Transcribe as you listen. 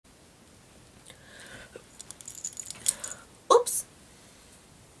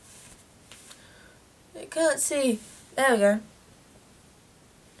can't see. There we go.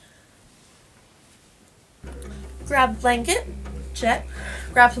 Grab a blanket, check.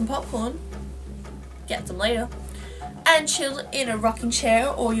 Grab some popcorn, get some later, and chill in a rocking chair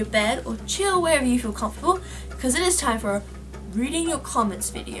or your bed, or chill wherever you feel comfortable, because it is time for a reading your comments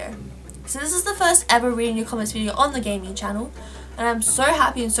video. So this is the first ever reading your comments video on the gaming channel, and I'm so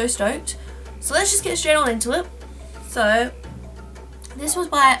happy and so stoked. So let's just get straight on into it. So this was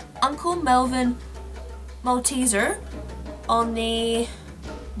by Uncle Melvin Malteser on the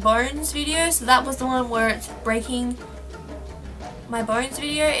bones video. So that was the one where it's breaking my bones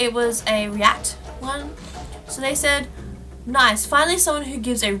video. It was a react one. So they said, nice, finally someone who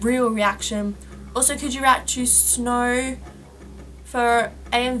gives a real reaction. Also, could you react to Snow for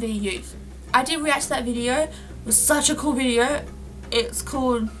AMV Youth? I did react to that video. It was such a cool video. It's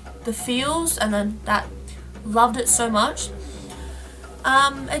called The Feels, and then that, loved it so much.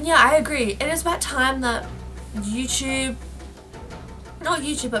 And yeah, I agree. It is about time that YouTube, not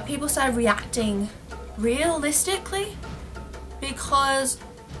YouTube, but people started reacting realistically, because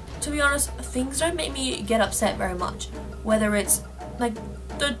to be honest, things don't make me get upset very much. Whether it's like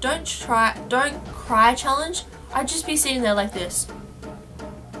the don't cry challenge, I'd just be sitting there like this,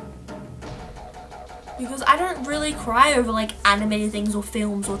 because I don't really cry over like animated things or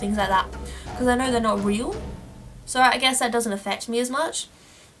films or things like that, because I know they're not real. So I guess that doesn't affect me as much.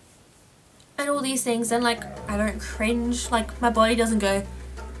 And all these things, then like I don't cringe, like my body doesn't go,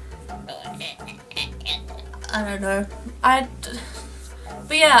 I don't know.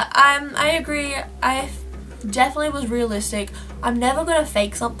 But yeah, I agree. I definitely was realistic. I'm never gonna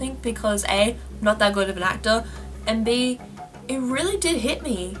fake something because A, I'm not that good of an actor, and B, it really did hit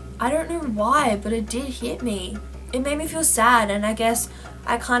me. I don't know why, but it did hit me. It made me feel sad, and I guess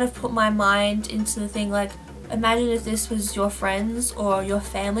I kind of put my mind into the thing like, imagine if this was your friends or your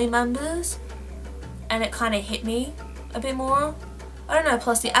family members, and it kind of hit me a bit more. I don't know,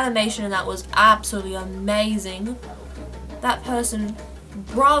 plus the animation in that was absolutely amazing. That person,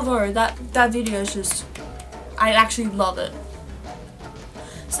 bravo, that video is just, I actually love it.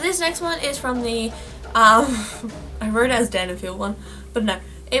 So this next one is from the, I wrote it as Danfield one, but no,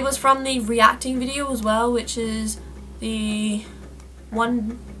 it was from the reacting video as well, which is the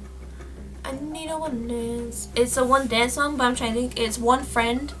one, I need a one dance. It's a one dance song, but I'm trying to think. It's One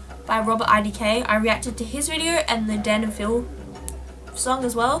Friend by Robert IDK. I reacted to his video and the Dan and Phil song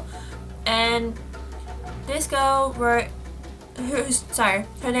as well. And this girl wrote,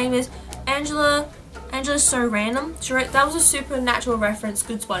 her name is Angela. Angela's so random. She wrote, that was a Supernatural reference,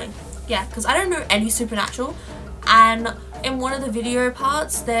 good spotting. Yeah, because I don't know any Supernatural, and in one of the video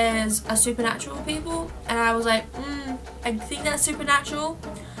parts there's a Supernatural people, and I was like, I think that's Supernatural.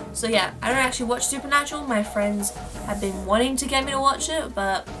 So yeah, I don't actually watch Supernatural. My friends have been wanting to get me to watch it,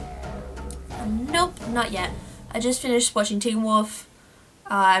 but nope, not yet. I just finished watching Teen Wolf.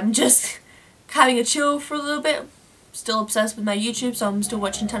 I'm just having a chill for a little bit. Still obsessed with my YouTube, so I'm still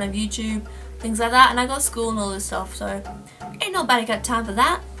watching a ton of YouTube, things like that, and I got school and all this stuff, so ain't nobody got time for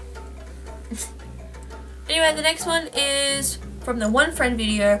that. Anyway, the next one is from the One Friend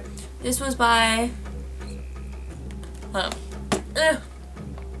video. This was by,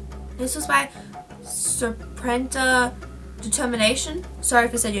 this was by Serpenta Determination. Sorry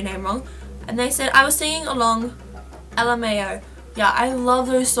if I said your name wrong. And they said, I was singing along LMAO. Yeah, I love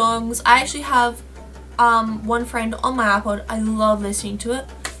those songs. I actually have One Friend on my iPod. I love listening to it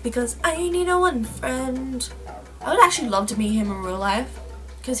because I need a one friend. I would actually love to meet him in real life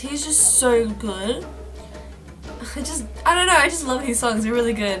because he's just so good. I don't know, I just love his songs. They're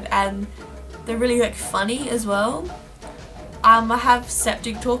really good and they're really like funny as well. I have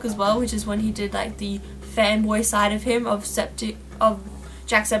Septic Talk as well, which is when he did like the fanboy side of him of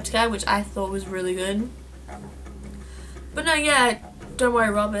Jacksepticeye, which I thought was really good. But no, yeah, don't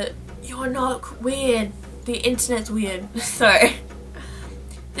worry, Robert, you're not weird. The internet's weird. So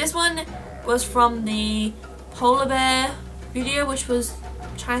this one was from the Polar Bear video, which was,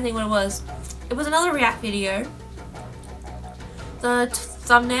 I'm trying to think what it was. It was another react video. The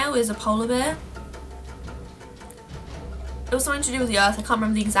thumbnail is a polar bear. It was something to do with the earth. I can't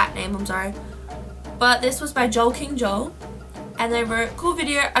remember the exact name, I'm sorry. But this was by Joel King Joel. And they wrote, cool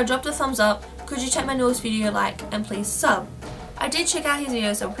video, I dropped a thumbs up. Could you check my newest video, like, and please sub. I did check out his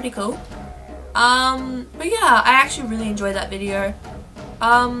videos, so pretty cool. But yeah, I actually really enjoyed that video.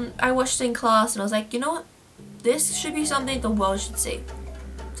 I watched it in class and I was like, you know what? This should be something the world should see.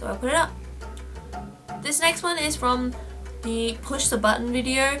 So I put it up. This next one is from the Push the Button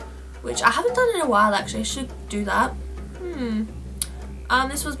video, which I haven't done in a while actually. I should do that.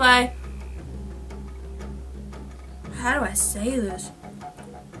 This was by, how do I say this?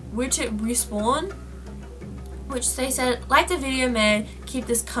 Richard Respawn. which they said, like the video man, keep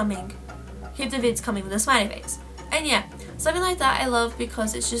this coming. Keep the vids coming with a smiley face. And yeah, something like that I love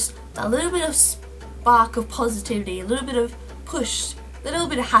because it's just a little bit of spark of positivity, a little bit of push, a little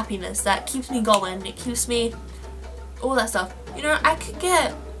bit of happiness that keeps me going. It keeps me, all that stuff. You know, I could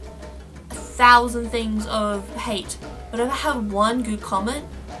get 1,000 things of hate, but if I have one good comment,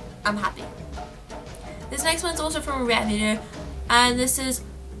 I'm happy. This next one's also from a React video, and this is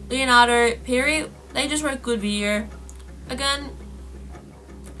Leonardo Piri. They just wrote good video. Again,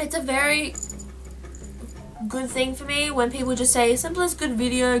 it's a very good thing for me when people just say simple as good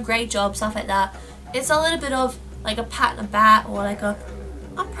video, great job, stuff like that. It's a little bit of like a pat on the back, or like a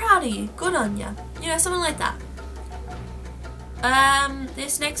I'm proud of you, good on ya, you know, something like that.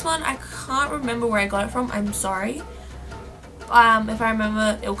 This next one I can't remember where I got it from, I'm sorry. If I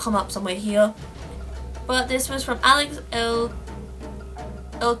remember, it'll come up somewhere here. But this was from Alex Elto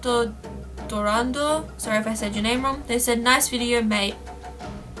Dorando. Sorry if I said your name wrong. They said nice video mate,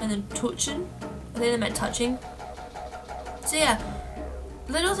 and then touching. I think they meant touching. So yeah,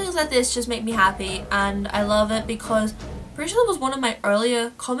 little things like this just make me happy, and I love it because I'm pretty sure it was one of my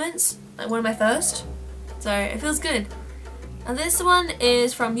earlier comments, like one of my first. So it feels good. And this one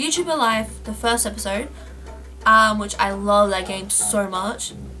is from YouTuber Life, the first episode, which I love that game so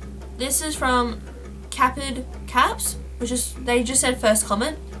much. This is from Capid Caps, which is, they just said first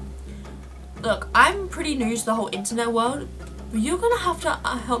comment. Look, I'm pretty new to the whole internet world, but you're gonna have to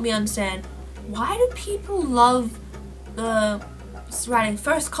help me understand, why do people love the writing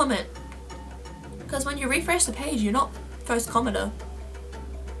first comment? Because when you refresh the page, you're not first commenter.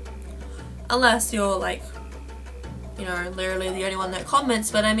 Unless you're like, you know, literally the only one that comments,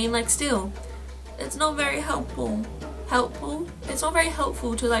 but I mean, like, still, it's not very helpful. It's not very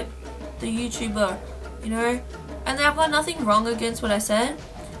helpful to like the YouTuber, you know. And I've got nothing wrong against what I said,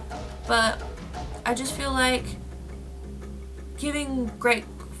 but I just feel like giving great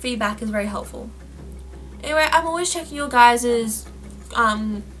feedback is very helpful. Anyway, I'm always checking your guys's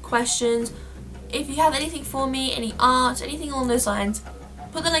questions. If you have anything for me, any art, anything along those lines,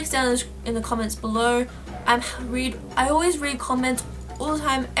 put the links down in the comments below. I always read comments all the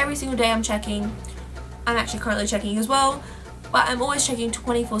time, every single day I'm checking. I'm actually currently checking as well, but I'm always checking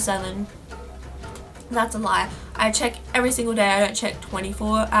 24/7. That's a lie. I check every single day. I don't check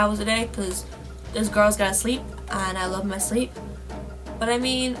 24 hours a day because those girls gotta sleep and I love my sleep. But I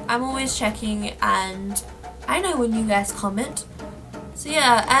mean, I'm always checking and I know when you guys comment. So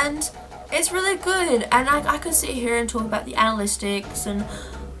yeah, and it's really good, and I could sit here and talk about the analytics and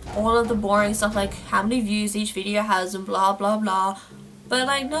all of the boring stuff like how many views each video has and blah blah blah, but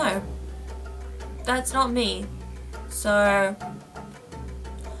like, no, that's not me. So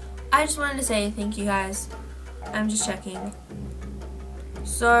I just wanted to say thank you guys. I'm just checking.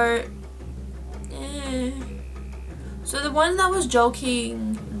 So so the one that was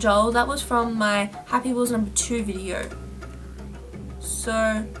joking Joel, that was from my Happy Wheels number 2 video.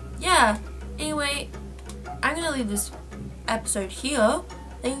 So yeah, anyway, I'm gonna leave this episode here.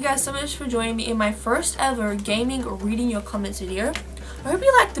 Thank you guys so much for joining me in my first ever gaming or reading your comments video. I hope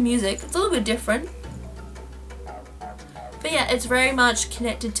you like the music. It's a little bit different. But yeah, it's very much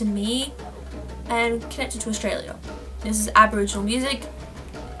connected to me and connected to Australia. This is Aboriginal music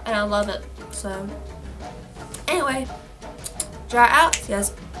and I love it. So anyway, dry out. See you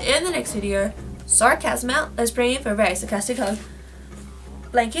guys in the next video. Sarcasm out. Let's bring in for a very sarcastic hug.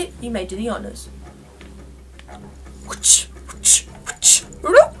 Blanket, you may do the honors.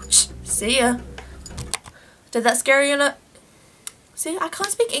 See ya. Did that scare you? See, I can't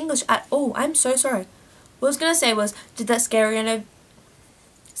speak English at all. I'm so sorry. What I was gonna say was, did that scare you?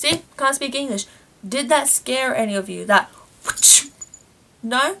 See, can't speak English. Did that scare any of you? That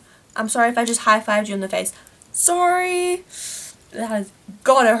no? I'm sorry if I just high-fived you in the face. Sorry. That has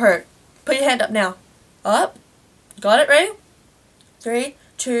gotta hurt. Put your hand up now. Up. Got it? Ready? 3,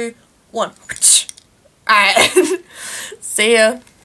 2, 1. Alright. See ya.